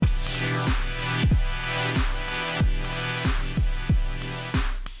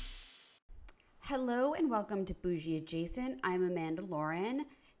welcome to Bougie Adjacent. I'm Amanda Lauren.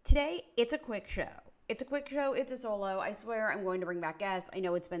 Today, it's a quick show. It's a solo. I swear I'm going to bring back guests. I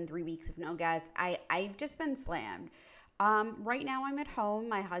know it's been 3 weeks of no guests. I've just been slammed. Right now I'm at home.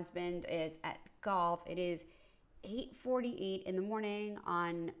 My husband is at golf. It is 8:48 in the morning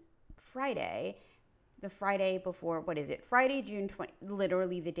on Friday. The Friday before, Friday, June 20,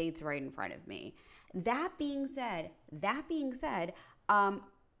 literally the date's right in front of me. That being said,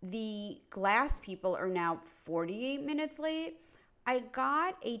 the glass people are now 48 minutes late. I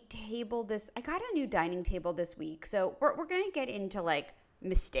got a new dining table this week. So we're going to get into like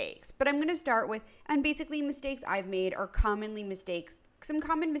mistakes, but I'm going to start with, and basically mistakes I've made are some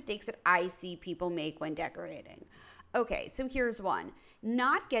common mistakes that I see people make when decorating. Okay, so here's one.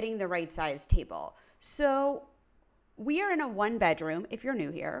 Not getting the right size table. So we are in a 1-bedroom, if you're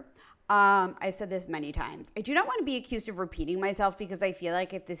new here. I've said this many times. I do not want to be accused of repeating myself because I feel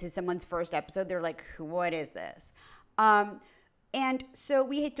like if this is someone's first episode, they're like, what is this? And so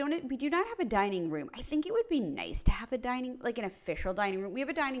we do not have a dining room. I think it would be nice to have an official dining room. We have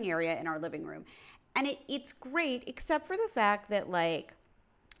a dining area in our living room, and it's great, except for the fact that like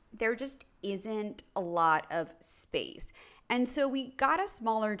there just isn't a lot of space. And so we got a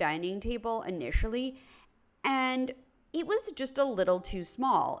smaller dining table initially, and it was just a little too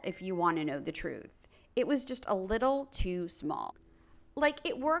small, if you want to know the truth. It was just a little too small. Like,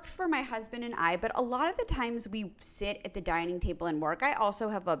 it worked for my husband and I, but a lot of the times we sit at the dining table and work. I also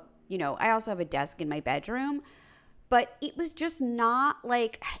have a desk in my bedroom, but it was just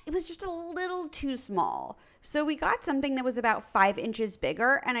it was just a little too small. So we got something that was about 5 inches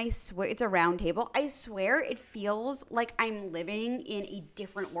bigger, and I swear, it's a round table. I swear it feels like I'm living in a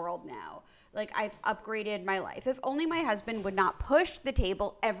different world now. Like, I've upgraded my life. If only my husband would not push the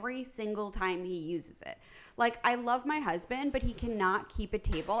table every single time he uses it. Like, I love my husband, but he cannot keep a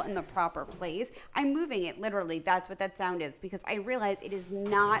table in the proper place. I'm moving it, literally. That's what that sound is, because I realize it is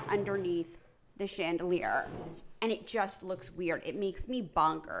not underneath the chandelier, and it just looks weird. It makes me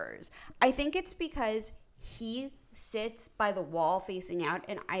bonkers. I think it's because he sits by the wall facing out,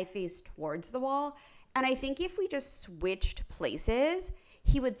 and I face towards the wall. And I think if we just switched places,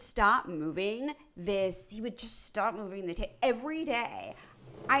 he would stop moving this. He would just stop moving the table every day.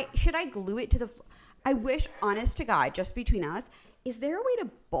 Should I glue it to the floor? I wish, honest to God, just between us, is there a way to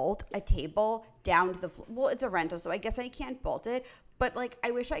bolt a table down to the floor? Well, it's a rental, so I guess I can't bolt it. But like, I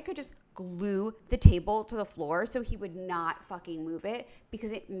wish I could just glue the table to the floor so he would not fucking move it,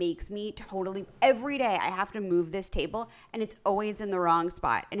 because it makes me totally, every day I have to move this table and it's always in the wrong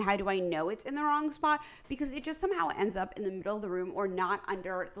spot. And how do I know it's in the wrong spot? Because it just somehow ends up in the middle of the room or not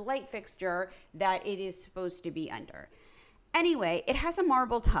under the light fixture that it is supposed to be under. Anyway, it has a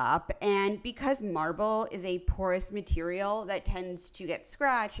marble top, and because marble is a porous material that tends to get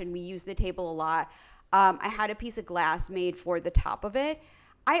scratched and we use the table a lot, I had a piece of glass made for the top of it.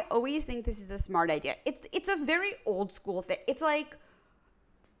 I always think this is a smart idea. It's a very old school thing. It's like,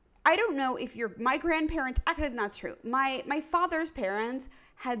 I don't know if my grandparents, actually that's true. My father's parents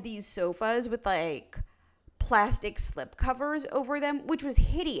had these sofas with like plastic slip covers over them, which was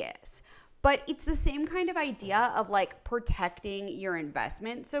hideous. But it's the same kind of idea of like protecting your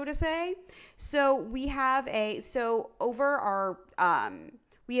investment, so to say. So we have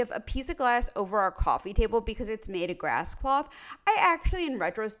we have a piece of glass over our coffee table because it's made of grass cloth. I actually, in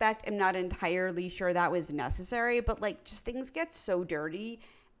retrospect, am not entirely sure that was necessary, but like just things get so dirty,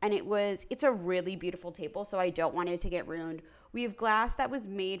 and it's a really beautiful table, so I don't want it to get ruined. We have glass that was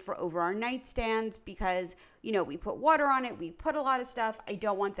made for over our nightstands because, we put water on it, we put a lot of stuff. I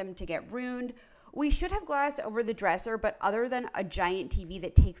don't want them to get ruined. We should have glass over the dresser, but other than a giant TV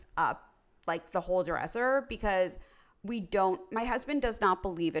that takes up like the whole dresser, because my husband does not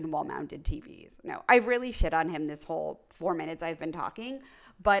believe in wall-mounted TVs. No, I really shit on him this whole 4 minutes I've been talking,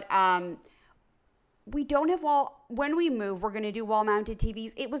 but we don't have when we move, we're going to do wall-mounted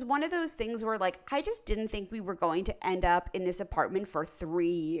TVs. It was one of those things where like, I just didn't think we were going to end up in this apartment for 3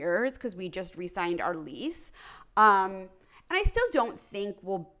 years because we just re-signed our lease. And I still don't think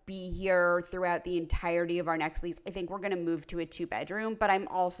we'll be here throughout the entirety of our next lease. I think we're going to move to a 2-bedroom, but I'm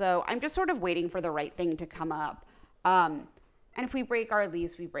just sort of waiting for the right thing to come up. And if we break our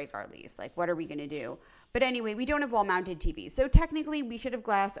lease, we break our lease. Like, what are we going to do? But anyway, we don't have wall-mounted TVs. So technically, we should have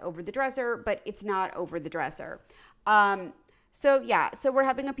glass over the dresser, but it's not over the dresser. So we're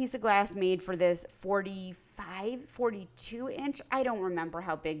having a piece of glass made for this 42 inch. I don't remember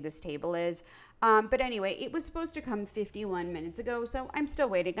how big this table is. But anyway, it was supposed to come 51 minutes ago, so I'm still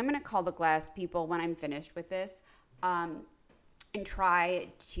waiting. I'm going to call the glass people when I'm finished with this, and try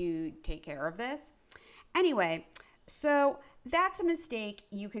to take care of this. Anyway, so that's a mistake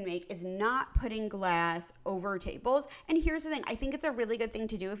you can make, is not putting glass over tables. And here's the thing, I think it's a really good thing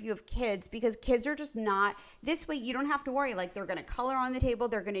to do if you have kids, because kids are just not, this way you don't have to worry, like they're going to color on the table,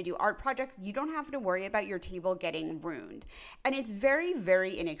 they're going to do art projects, you don't have to worry about your table getting ruined. And it's very,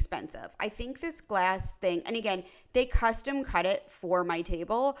 very inexpensive. I think this glass thing, and again, they custom cut it for my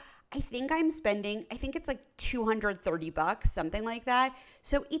table. I think it's like $230, something like that.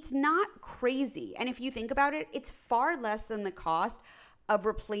 So it's not crazy. And if you think about it, it's far less than the cost of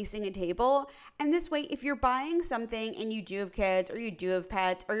replacing a table. And this way, if you're buying something and you do have kids or you do have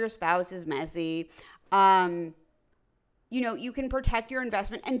pets or your spouse is messy, you can protect your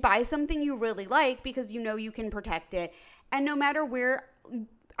investment and buy something you really like because you can protect it. And no matter where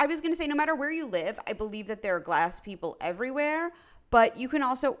you live, I believe that there are glass people everywhere. But you can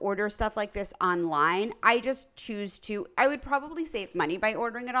also order stuff like this online. I would probably save money by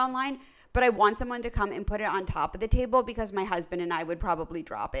ordering it online, but I want someone to come and put it on top of the table because my husband and I would probably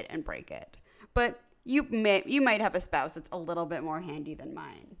drop it and break it. But you might have a spouse that's a little bit more handy than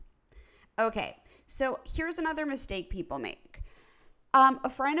mine. Okay, so here's another mistake people make. A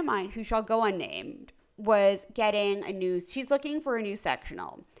friend of mine who shall go unnamed was she's looking for a new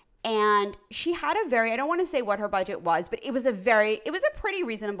sectional. And she had I don't want to say what her budget was, but it was a pretty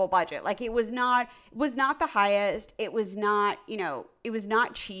reasonable budget. Like it was not the highest. It was not, it was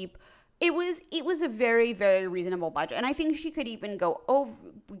not cheap. It was a very, very reasonable budget. And I think she could even go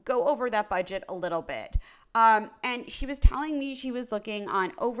over that budget a little bit. And she was telling me she was looking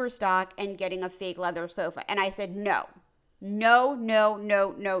on Overstock and getting a fake leather sofa. And I said, no.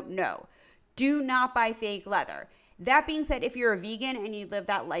 Do not buy fake leather. That being said, if you're a vegan and you live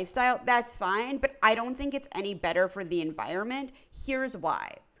that lifestyle, that's fine, but I don't think it's any better for the environment. Here's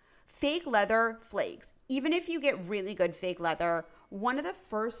why. Fake leather flakes. Even if you get really good fake leather, one of the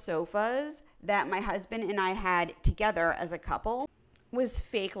first sofas that my husband and I had together as a couple was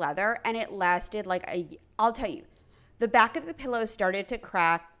fake leather, and it lasted I'll tell you, the back of the pillow started to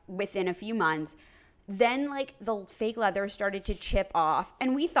crack within a few months. Then the fake leather started to chip off,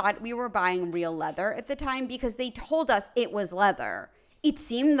 and we thought we were buying real leather at the time because they told us it was leather.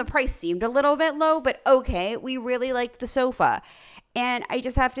 The price seemed a little bit low, but okay, we really liked the sofa. And I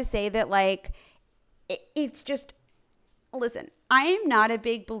just have to say that it's just, listen, I am not a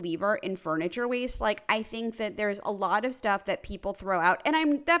big believer in furniture waste. I think that there's a lot of stuff that people throw out.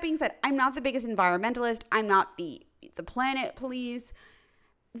 And that being said, I'm not the biggest environmentalist. I'm not the planet police.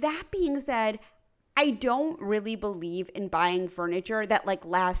 That being said, I don't really believe in buying furniture that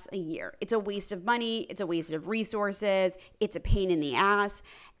lasts a year. It's a waste of money. It's a waste of resources. It's a pain in the ass,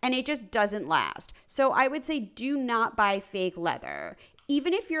 and it just doesn't last. So I would say do not buy fake leather.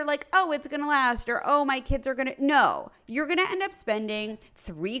 Even if you're it's going to last, or, my kids are going to, no, you're going to end up spending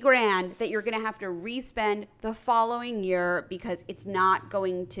 $3,000 that you're going to have to re-spend the following year because it's not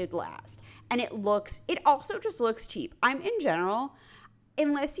going to last. And it also just looks cheap. In general,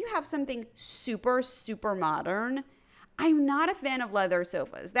 unless you have something super, super modern, I'm not a fan of leather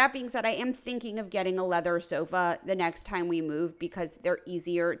sofas. That being said, I am thinking of getting a leather sofa the next time we move because they're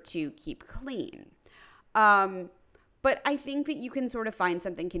easier to keep clean. But I think that you can sort of find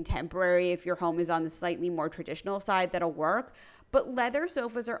something contemporary if your home is on the slightly more traditional side that'll work. But leather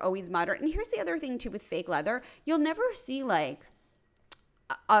sofas are always modern. And here's the other thing too with fake leather. You'll never see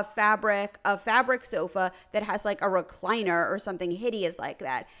a fabric sofa that has a recliner or something hideous like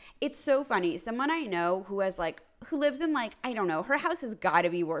that. It's so funny. Someone I know who lives in I don't know, her house has got to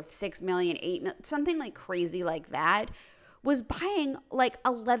be worth $6 million, $8 million, something crazy like that, was buying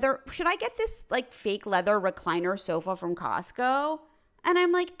a leather. Should I get this fake leather recliner sofa from Costco? And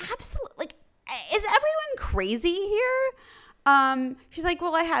I'm absolutely, is everyone crazy here? She's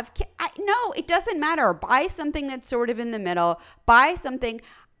well, I have, no, it doesn't matter. Buy something that's sort of in the middle. Buy something.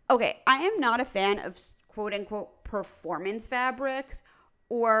 Okay. I am not a fan of quote unquote performance fabrics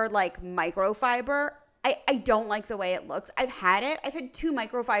or microfiber. I don't like the way it looks. I've had 2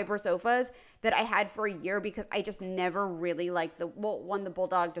 microfiber sofas that I had for a year because I just never really liked one the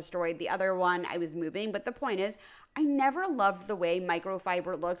bulldog destroyed, the other one I was moving. But the point is, I never loved the way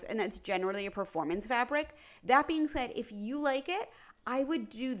microfiber looks, and that's generally a performance fabric. That being said, if you like it, I would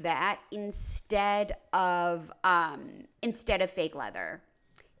do that instead of fake leather.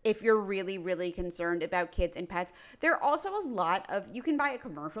 If you're really, really concerned about kids and pets, there are also a lot of, you can buy a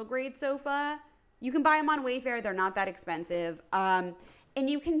commercial grade sofa. You can buy them on Wayfair. They're not that expensive. And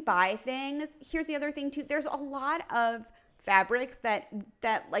you can buy things. Here's the other thing too. There's a lot of fabrics that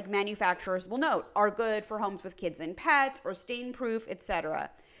manufacturers will note are good for homes with kids and pets or stain proof, etc.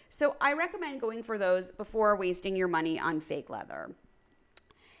 So I recommend going for those before wasting your money on fake leather.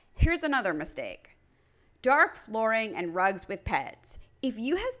 Here's another mistake. Dark flooring and rugs with pets. If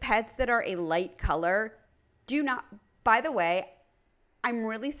you have pets that are a light color, do not, by the way, I'm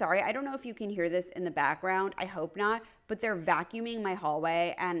really sorry. I don't know if you can hear this in the background. I hope not, but they're vacuuming my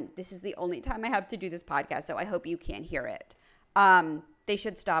hallway, and this is the only time I have to do this podcast, so I hope you can't hear it. They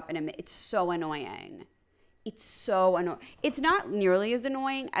should stop in a minute. It's so annoying. It's so annoying. It's not nearly as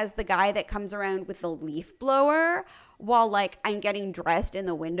annoying as the guy that comes around with the leaf blower while like I'm getting dressed in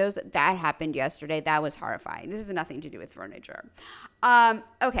the windows. That happened yesterday. That was horrifying. This has nothing to do with furniture.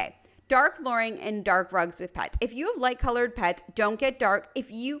 Okay. Dark flooring and dark rugs with pets. If you have light colored pets, don't get dark. If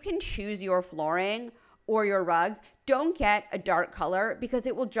you can choose your flooring or your rugs, don't get a dark color because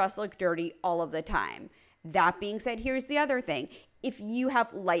it will just look dirty all of the time. That being said, here's the other thing. If you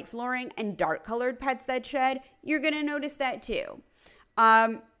have light flooring and dark colored pets that shed, you're going to notice that too.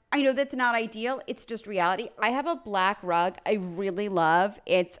 I know that's not ideal. It's just reality. I have a black rug I really love.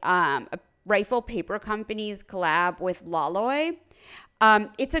 It's a Rifle Paper Company's collab with Loloi.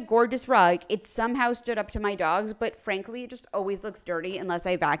 It's a gorgeous rug. It somehow stood up to my dogs, but frankly, it just always looks dirty unless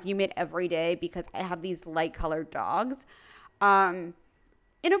I vacuum it every day because I have these light colored dogs.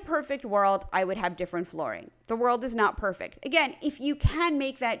 In a perfect world, I would have different flooring. The world is not perfect. Again, if you can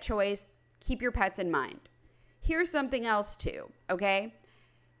make that choice, keep your pets in mind. Here's something else too, okay?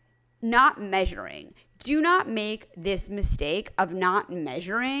 Not measuring. Do not make this mistake of not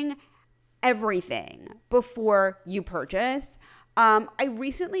measuring everything before you purchase. I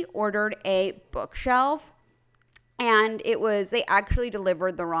recently ordered a bookshelf and they actually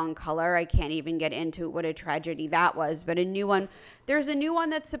delivered the wrong color. I can't even get into what a tragedy that was, but a new one. There's a new one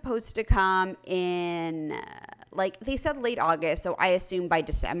that's supposed to come in, they said late August, so I assume by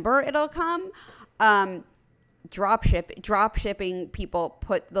December it'll come. Drop shipping people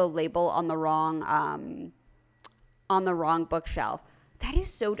put the label on the wrong bookshelf. That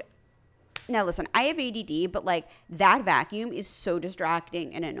is so. Now listen, I have ADD, but that vacuum is so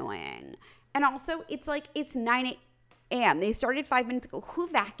distracting and annoying. And also, it's 9 a.m. They started 5 minutes ago. Who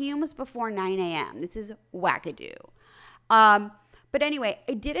vacuums before 9 a.m.? This is wackadoo. But anyway,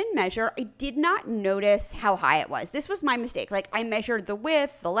 I didn't measure. I did not notice how high it was. This was my mistake. I measured the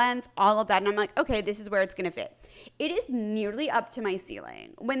width, the length, all of that. And I'm like, okay, this is where it's going to fit. It is nearly up to my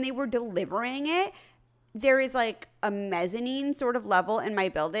ceiling. When they were delivering it, there is a mezzanine sort of level in my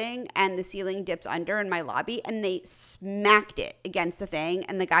building and the ceiling dips under in my lobby and they smacked it against the thing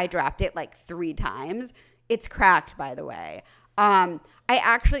and the guy dropped it 3 times. It's cracked, by the way.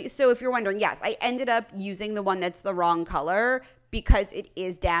 So if you're wondering, yes, I ended up using the one that's the wrong color because it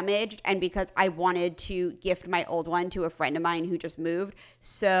is damaged and because I wanted to gift my old one to a friend of mine who just moved.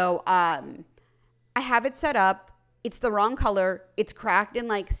 So I have it set up. It's the wrong color. It's cracked in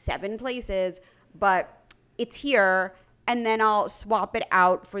 7 places, but it's here, and then I'll swap it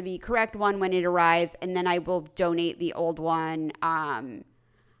out for the correct one when it arrives, and then I will donate the old one. I'm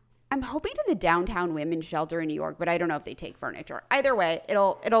hoping to the Downtown Women's Shelter in New York, but I don't know if they take furniture. Either way,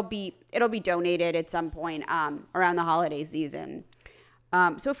 it'll be donated at some point around the holiday season.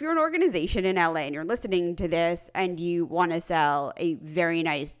 So if you're an organization in LA and you're listening to this and you want to sell a very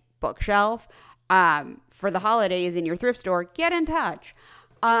nice bookshelf for the holidays in your thrift store, get in touch.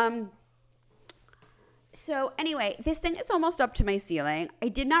 So anyway, this thing is almost up to my ceiling. I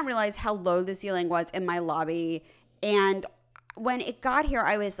did not realize how low the ceiling was in my lobby. And when it got here,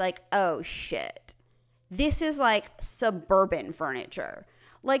 I was like, oh shit. This is suburban furniture.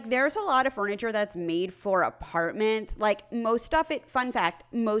 There's a lot of furniture that's made for apartments. Most stuff, fun fact,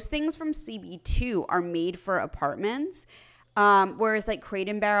 most things from CB2 are made for apartments. Whereas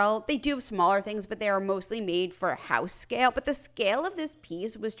Crate & Barrel, they do have smaller things, but they are mostly made for house scale. But the scale of this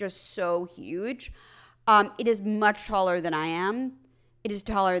piece was just so huge. It is much taller than I am. It is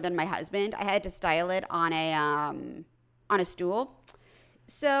taller than my husband. I had to style it on a stool.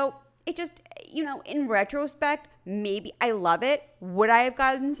 So it just, in retrospect, maybe I love it. Would I have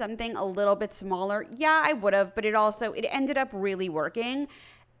gotten something a little bit smaller? Yeah, I would have, but it ended up really working.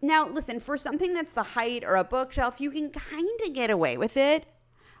 Now, listen, for something that's the height or a bookshelf, you can kind of get away with it.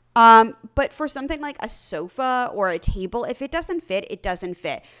 But for something like a sofa or a table, if it doesn't fit, it doesn't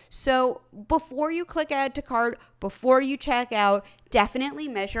fit. So before you click add to cart, before you check out, definitely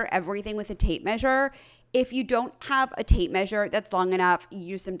measure everything with a tape measure. If you don't have a tape measure that's long enough,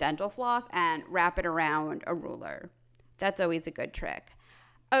 use some dental floss and wrap it around a ruler. That's always a good trick.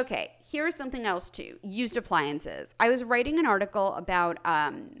 Okay, here's something else too. Used appliances. I was writing an article about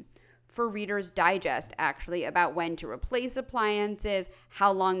for Reader's Digest, actually, about when to replace appliances, how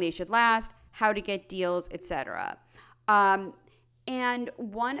long they should last, how to get deals, etc. And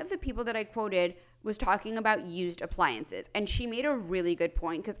one of the people that I quoted was talking about used appliances. And she made a really good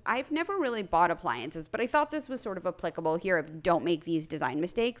point because I've never really bought appliances, but I thought this was sort of applicable here of don't make these design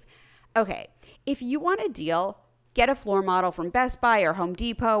mistakes. Okay, if you want a deal, get a floor model from Best Buy or Home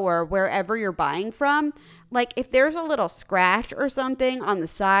Depot or wherever you're buying from. Like if there's a little scratch or something on the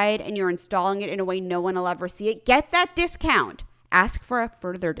side and you're installing it in a way no one will ever see it, get that discount. Ask for a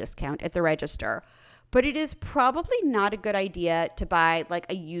further discount at the register. But it is probably not a good idea to buy like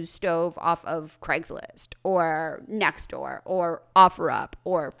a used stove off of Craigslist or Nextdoor or OfferUp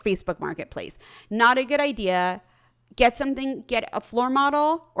or Facebook Marketplace. Not a good idea. Get a floor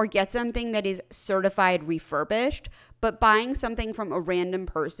model or get something that is certified refurbished. But buying something from a random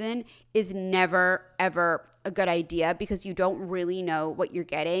person is never, ever a good idea because you don't really know what you're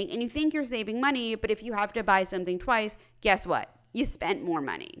getting. And you think you're saving money, but if you have to buy something twice, guess what? You spent more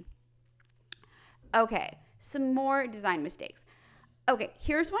money. Okay, some more design mistakes. Okay,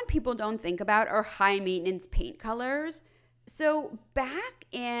 here's one people don't think about are high maintenance paint colors. So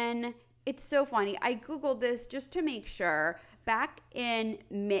it's so funny. I Googled this just to make sure. Back in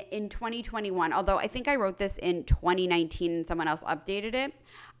 2021, although I think I wrote this in 2019 and someone else updated it.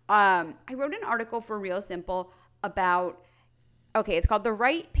 I wrote an article for Real Simple about, it's called The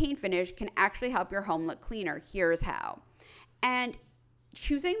Right Paint Finish Can Actually Help Your Home Look Cleaner. Here's how. And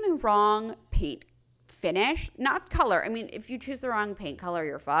choosing the wrong paint finish, not color. I mean, if you choose the wrong paint color,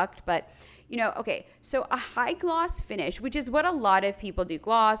 you're fucked. But, so a high gloss finish, which is what a lot of people do,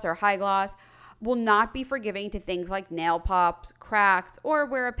 gloss or high gloss, will not be forgiving to things like nail pops, cracks, or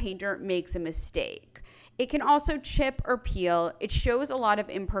where a painter makes a mistake. It can also chip or peel. It shows a lot of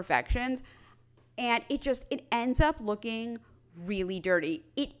imperfections, and it ends up looking really dirty.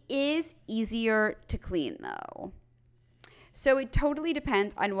 It is easier to clean, though. So it totally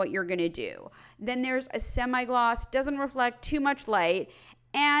depends on what you're going to do. Then there's a semi-gloss, doesn't reflect too much light,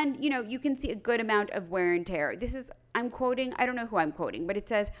 and you can see a good amount of wear and tear. I'm quoting, I don't know who I'm quoting, but it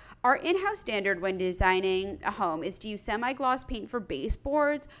says, our in-house standard when designing a home is to use semi-gloss paint for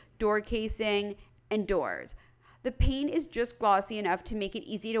baseboards, door casing, and doors. The paint is just glossy enough to make it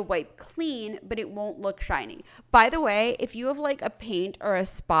easy to wipe clean, but it won't look shiny. By the way, if you have like a paint or a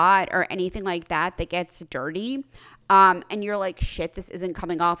spot or anything like that gets dirty, and you're like, shit, this isn't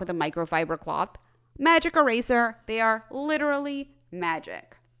coming off with a microfiber cloth, magic eraser. They are literally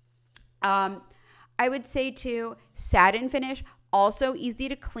magic. I would say too, satin finish, also easy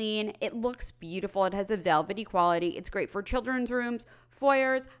to clean. It looks beautiful. It has a velvety quality. It's great for children's rooms,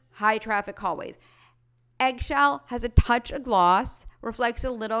 foyers, high traffic hallways. Eggshell has a touch of gloss, reflects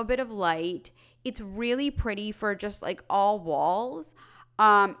a little bit of light. It's really pretty for just like all walls.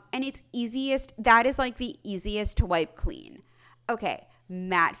 And that is like the easiest to wipe clean. Okay,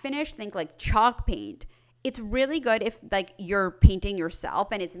 matte finish, think like chalk paint. It's really good if like you're painting yourself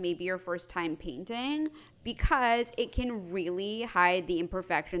and it's maybe your first time painting because it can really hide the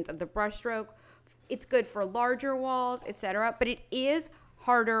imperfections of the brushstroke. It's good for larger walls, etc., but it is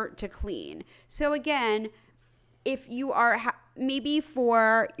harder to clean. So again, if you are maybe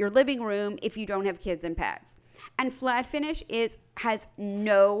for your living room, if you don't have kids and pets. And flat finish has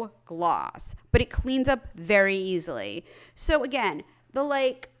no gloss, but it cleans up very easily. So again,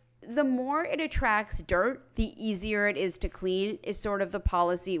 the more it attracts dirt, the easier it is to clean is sort of the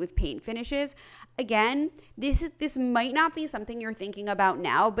policy with paint finishes. Again, this might not be something you're thinking about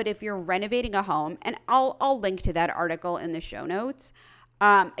now, but if you're renovating a home, and I'll link to that article in the show notes.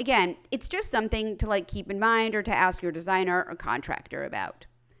 Again, it's just something to like keep in mind or to ask your designer or contractor about.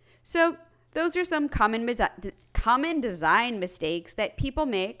 So those are some common design mistakes that people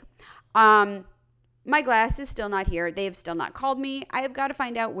make. My glass is still not here. They have still not called me. I have got to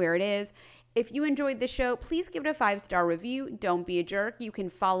find out where it is. If you enjoyed the show, please give it a 5-star review. Don't be a jerk. You can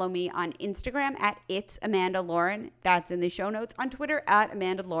follow me on Instagram at It's Amanda Lauren. That's in the show notes. On Twitter at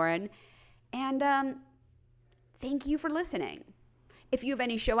Amanda Lauren. And thank you for listening. If you have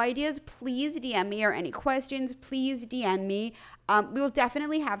any show ideas, please DM me, or any questions, please DM me. We will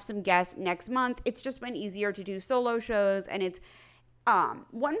definitely have some guests next month. It's just been easier to do solo shows, and it's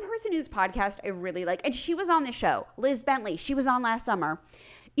one person whose podcast I really like, and she was on the show, Liz Bentley. She was on last summer.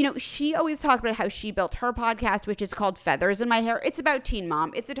 She always talked about how she built her podcast, which is called Feathers in My Hair. It's about Teen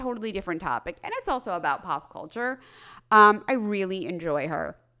Mom. It's a totally different topic, and it's also about pop culture. I really enjoy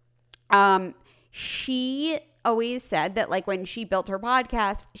her. She always said that like when she built her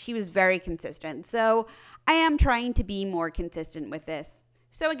podcast, she was very consistent. So I am trying to be more consistent with this.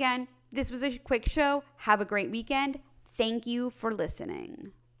 So again, this was a quick show. Have a great weekend. Thank you for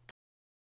listening.